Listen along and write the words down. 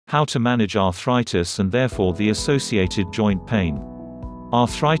How to manage arthritis and therefore the associated joint pain.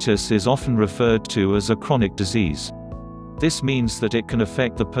 Arthritis is often referred to as a chronic disease. This means that it can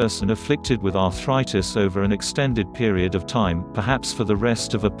affect the person afflicted with arthritis over an extended period of time, perhaps for the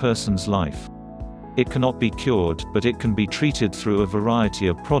rest of a person's life. It cannot be cured, but it can be treated through a variety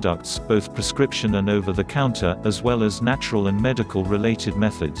of products, both prescription and over-the-counter, as well as natural and medical-related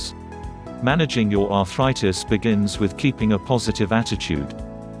methods. Managing your arthritis begins with keeping a positive attitude.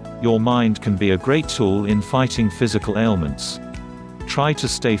 Your mind can be a great tool in fighting physical ailments. Try to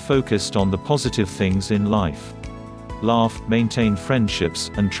stay focused on the positive things in life. Laugh, maintain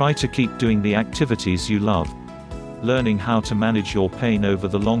friendships, and try to keep doing the activities you love. Learning how to manage your pain over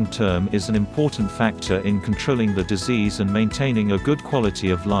the long term is an important factor in controlling the disease and maintaining a good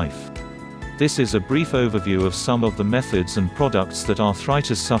quality of life. This is a brief overview of some of the methods and products that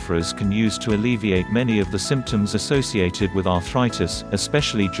arthritis sufferers can use to alleviate many of the symptoms associated with arthritis,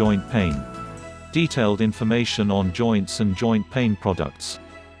 especially joint pain. Detailed information on joints and joint pain products.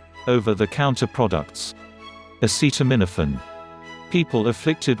 Over-the-counter products. Acetaminophen. People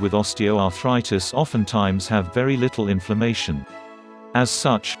afflicted with osteoarthritis oftentimes have very little inflammation. As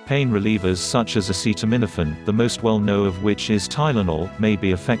such, pain relievers such as acetaminophen, the most well-known of which is Tylenol, may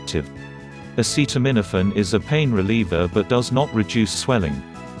be effective. Acetaminophen is a pain reliever but does not reduce swelling.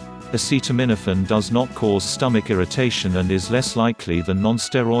 Acetaminophen does not cause stomach irritation and is less likely than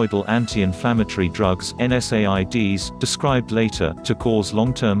non-steroidal anti-inflammatory drugs (NSAIDs), described later, to cause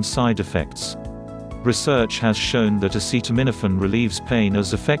long-term side effects. Research has shown that acetaminophen relieves pain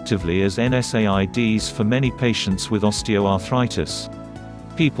as effectively as NSAIDs for many patients with osteoarthritis.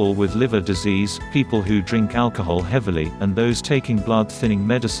 People with liver disease, people who drink alcohol heavily, and those taking blood-thinning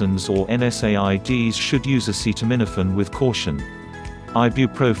medicines or NSAIDs should use acetaminophen with caution.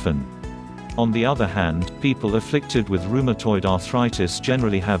 Ibuprofen. On the other hand, people afflicted with rheumatoid arthritis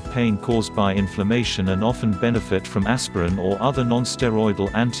generally have pain caused by inflammation and often benefit from aspirin or other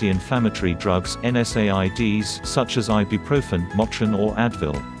non-steroidal anti-inflammatory drugs (NSAIDs) such as ibuprofen, Motrin or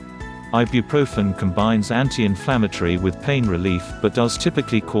Advil. Ibuprofen combines anti-inflammatory with pain relief, but does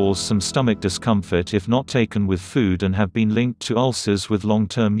typically cause some stomach discomfort if not taken with food and have been linked to ulcers with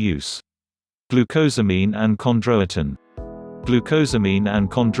long-term use. Glucosamine and chondroitin. Glucosamine and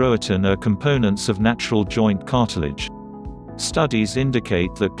chondroitin are components of natural joint cartilage. Studies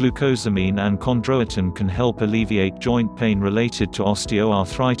indicate that glucosamine and chondroitin can help alleviate joint pain related to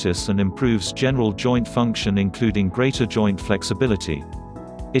osteoarthritis and improves general joint function including greater joint flexibility.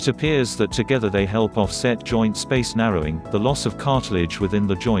 It appears that together they help offset joint space narrowing, the loss of cartilage within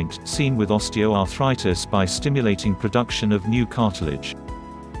the joint, seen with osteoarthritis by stimulating production of new cartilage.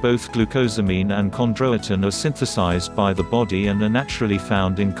 Both glucosamine and chondroitin are synthesized by the body and are naturally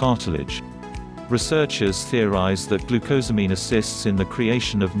found in cartilage. Researchers theorize that glucosamine assists in the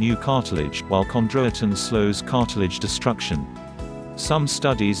creation of new cartilage, while chondroitin slows cartilage destruction. Some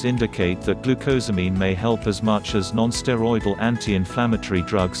studies indicate that glucosamine may help as much as non-steroidal anti-inflammatory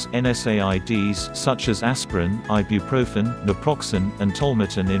drugs (NSAIDs) such as aspirin, ibuprofen, naproxen, and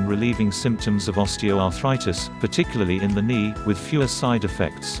tolmetin in relieving symptoms of osteoarthritis, particularly in the knee, with fewer side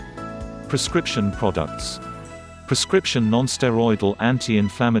effects. Prescription products. Prescription non-steroidal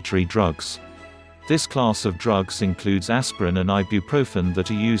anti-inflammatory drugs. This class of drugs includes aspirin and ibuprofen that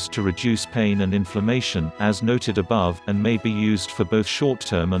are used to reduce pain and inflammation, as noted above, and may be used for both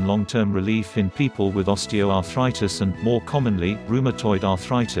short-term and long-term relief in people with osteoarthritis and, more commonly, rheumatoid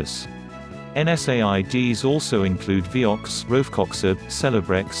arthritis. NSAIDs also include Vioxx, rofecoxib,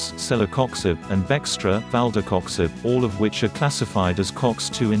 Celebrex, celecoxib, and Bextra, valdecoxib, all of which are classified as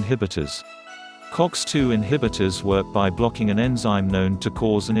COX-2 inhibitors. COX-2 inhibitors work by blocking an enzyme known to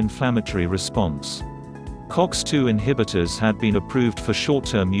cause an inflammatory response. COX-2 inhibitors had been approved for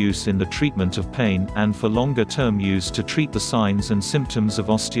short-term use in the treatment of pain, and for longer-term use to treat the signs and symptoms of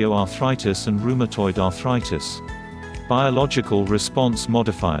osteoarthritis and rheumatoid arthritis. Biological response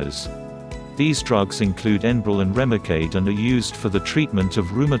modifiers. These drugs include Enbrel and Remicade and are used for the treatment of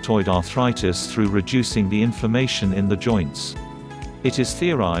rheumatoid arthritis through reducing the inflammation in the joints. It is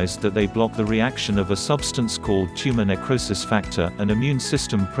theorized that they block the reaction of a substance called tumor necrosis factor, an immune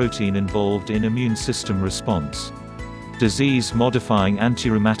system protein involved in immune system response. Disease-modifying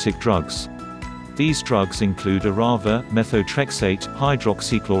antirheumatic drugs. These drugs include Arava, methotrexate,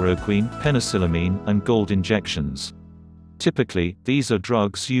 hydroxychloroquine, penicillamine, and gold injections. Typically, these are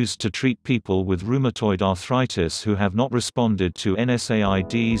drugs used to treat people with rheumatoid arthritis who have not responded to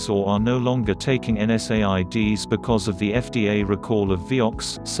NSAIDs or are no longer taking NSAIDs because of the FDA recall of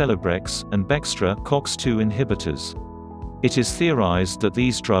Vioxx, Celebrex, and Bextra COX-2 inhibitors. It is theorized that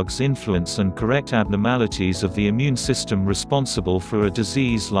these drugs influence and correct abnormalities of the immune system responsible for a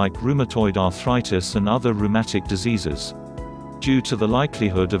disease like rheumatoid arthritis and other rheumatic diseases. Due to the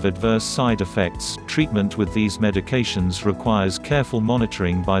likelihood of adverse side effects, treatment with these medications requires careful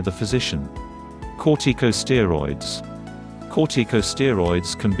monitoring by the physician. Corticosteroids.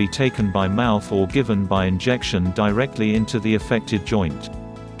 Corticosteroids can be taken by mouth or given by injection directly into the affected joint.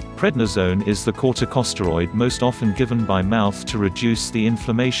 Prednisone is the corticosteroid most often given by mouth to reduce the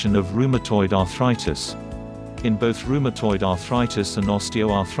inflammation of rheumatoid arthritis. In both rheumatoid arthritis and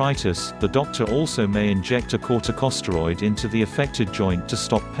osteoarthritis, the doctor also may inject a corticosteroid into the affected joint to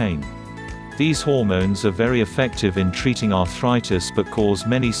stop pain. These hormones are very effective in treating arthritis but cause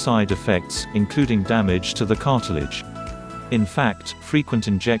many side effects, including damage to the cartilage. In fact, frequent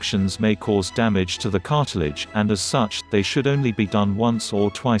injections may cause damage to the cartilage, and as such, they should only be done once or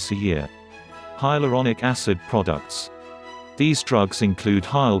twice a year. Hyaluronic acid products. These drugs include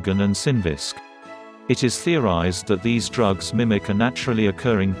Hyalgan and Synvisc. It is theorized that these drugs mimic a naturally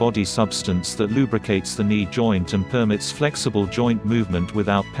occurring body substance that lubricates the knee joint and permits flexible joint movement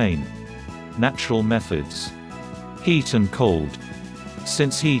without pain. Natural methods. Heat and cold.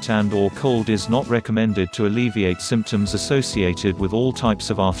 Since heat and/or cold is not recommended to alleviate symptoms associated with all types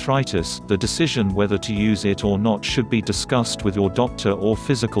of arthritis, the decision whether to use it or not should be discussed with your doctor or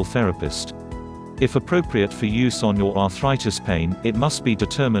physical therapist. If appropriate for use on your arthritis pain, it must be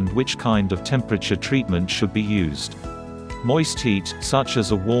determined which kind of temperature treatment should be used. Moist heat, such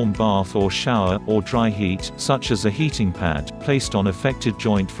as a warm bath or shower, or dry heat, such as a heating pad, placed on affected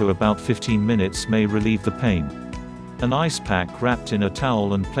joint for about 15 minutes may relieve the pain. An ice pack wrapped in a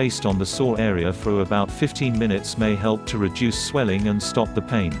towel and placed on the sore area for about 15 minutes may help to reduce swelling and stop the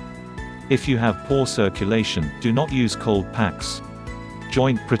pain. If you have poor circulation, do not use cold packs.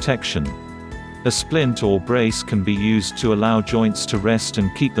 Joint protection. A splint or brace can be used to allow joints to rest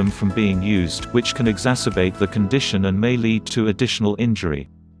and keep them from being used, which can exacerbate the condition and may lead to additional injury.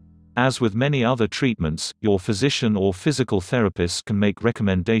 As with many other treatments, your physician or physical therapist can make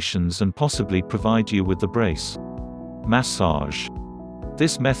recommendations and possibly provide you with the brace. Massage.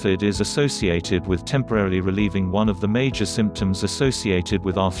 This method is associated with temporarily relieving one of the major symptoms associated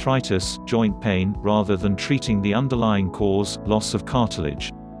with arthritis, joint pain, rather than treating the underlying cause, loss of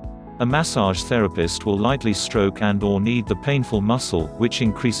cartilage. A massage therapist will lightly stroke and/or knead the painful muscle, which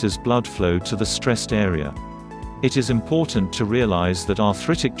increases blood flow to the stressed area. It is important to realize that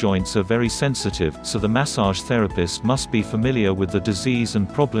arthritic joints are very sensitive, so the massage therapist must be familiar with the disease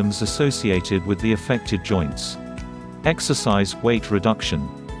and problems associated with the affected joints. Exercise, weight reduction.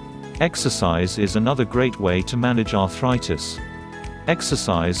 Exercise is another great way to manage arthritis.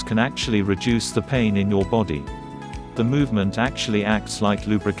 Exercise can actually reduce the pain in your body. The movement actually acts like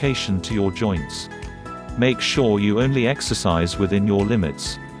lubrication to your joints. Make sure you only exercise within your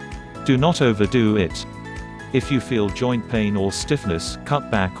limits. Do not overdo it. If you feel joint pain or stiffness, cut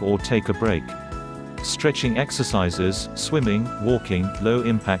back or take a break. Stretching exercises, swimming, walking,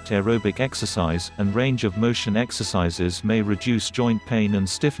 low-impact aerobic exercise, and range of motion exercises may reduce joint pain and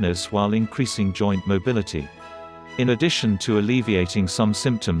stiffness while increasing joint mobility. In addition to alleviating some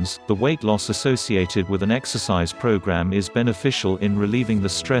symptoms, the weight loss associated with an exercise program is beneficial in relieving the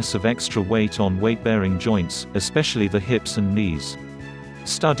stress of extra weight on weight-bearing joints, especially the hips and knees.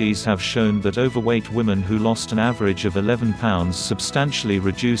 Studies have shown that overweight women who lost an average of 11 pounds substantially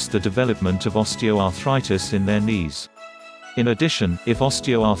reduced the development of osteoarthritis in their knees. In addition, if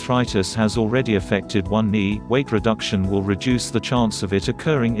osteoarthritis has already affected one knee, weight reduction will reduce the chance of it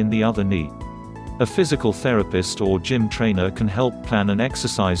occurring in the other knee. A physical therapist or gym trainer can help plan an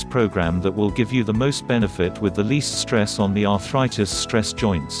exercise program that will give you the most benefit with the least stress on the arthritis-stressed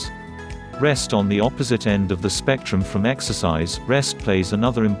joints. Rest. On the opposite end of the spectrum from exercise, rest plays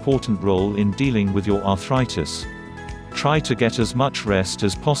another important role in dealing with your arthritis. Try to get as much rest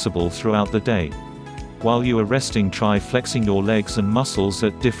as possible throughout the day. While you are resting, try flexing your legs and muscles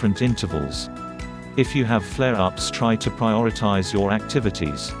at different intervals. If you have flare-ups, try to prioritize your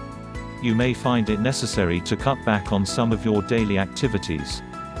activities. You may find it necessary to cut back on some of your daily activities.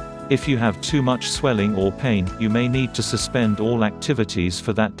 If you have too much swelling or pain, you may need to suspend all activities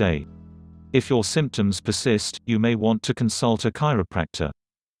for that day. If your symptoms persist, you may want to consult a chiropractor.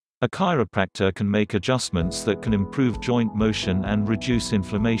 A chiropractor can make adjustments that can improve joint motion and reduce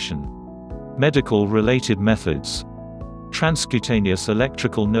inflammation. Medical-related methods. Transcutaneous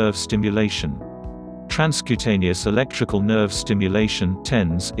electrical nerve stimulation. Transcutaneous electrical nerve stimulation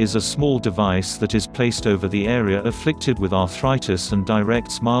 (TENS) is a small device that is placed over the area afflicted with arthritis and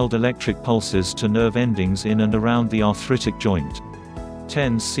directs mild electric pulses to nerve endings in and around the arthritic joint.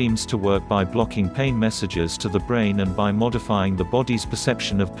 TENS seems to work by blocking pain messages to the brain and by modifying the body's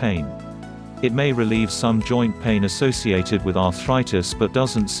perception of pain. It may relieve some joint pain associated with arthritis but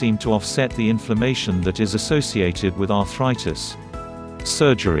doesn't seem to offset the inflammation that is associated with arthritis.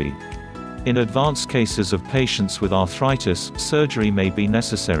 Surgery. In advanced cases of patients with arthritis, surgery may be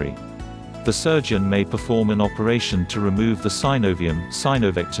necessary. The surgeon may perform an operation to remove the synovium,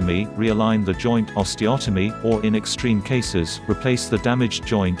 synovectomy, realign the joint, osteotomy, or in extreme cases, replace the damaged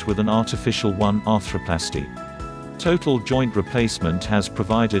joint with an artificial one, arthroplasty. Total joint replacement has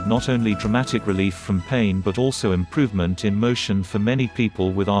provided not only dramatic relief from pain but also improvement in motion for many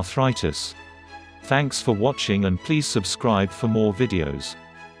people with arthritis. Thanks for watching and please subscribe for more videos.